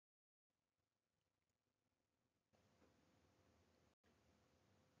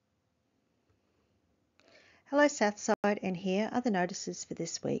Hello Southside, and here are the notices for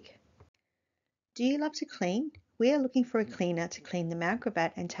this week. Do you love to clean? We are looking for a cleaner to clean the Mount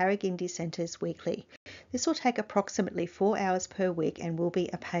Gravatt and Tarragindi centres weekly. This will take approximately 4 hours per week and will be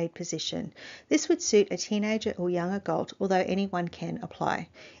a paid position. This would suit a teenager or young adult, although anyone can apply.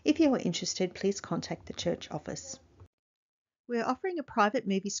 If you are interested, please contact the church office. We're offering a private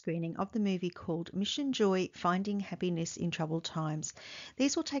movie screening of the movie called Mission Joy: Finding Happiness in Troubled Times.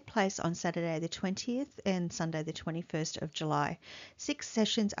 These will take place on Saturday the 20th and Sunday the 21st of July. 6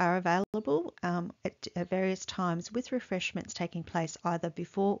 sessions are available at various times, with refreshments taking place either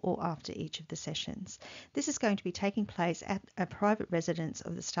before or after each of the sessions. This is going to be taking place at a private residence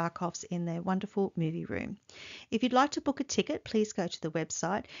of the Starkoffs in their wonderful movie room. If you'd like to book a ticket, please go to the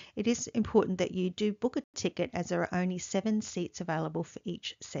website. It is important that you do book a ticket, as there are only 7 seats available for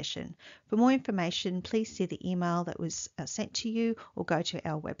each session. For more information, please see the email that was sent to you or go to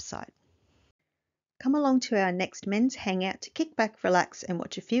our website. Come along to our next men's hangout to kick back, relax and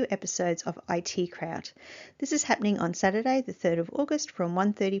watch a few episodes of IT Crowd. This is happening on Saturday the 3rd of August from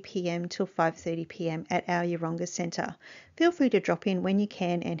 1:30pm till 5:30pm at our Yeronga Centre. Feel free to drop in when you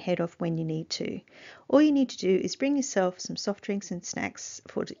can and head off when you need to. All you need to do is bring yourself some soft drinks and snacks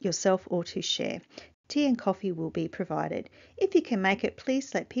for yourself or to share. Tea and coffee will be provided. If you can make it,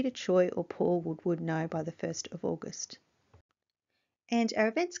 please let Peter Choi or Paul Woodward know by the 1st of August. And our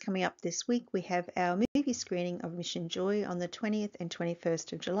events coming up this week, we have our movie screening of Mission Joy on the 20th and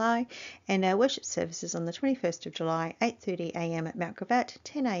 21st of July, and our worship services on the 21st of July, 8:30am at Mount Gravatt,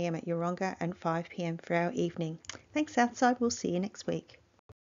 10am at Yeronga, and 5pm for our evening. Thanks Southside, we'll see you next week.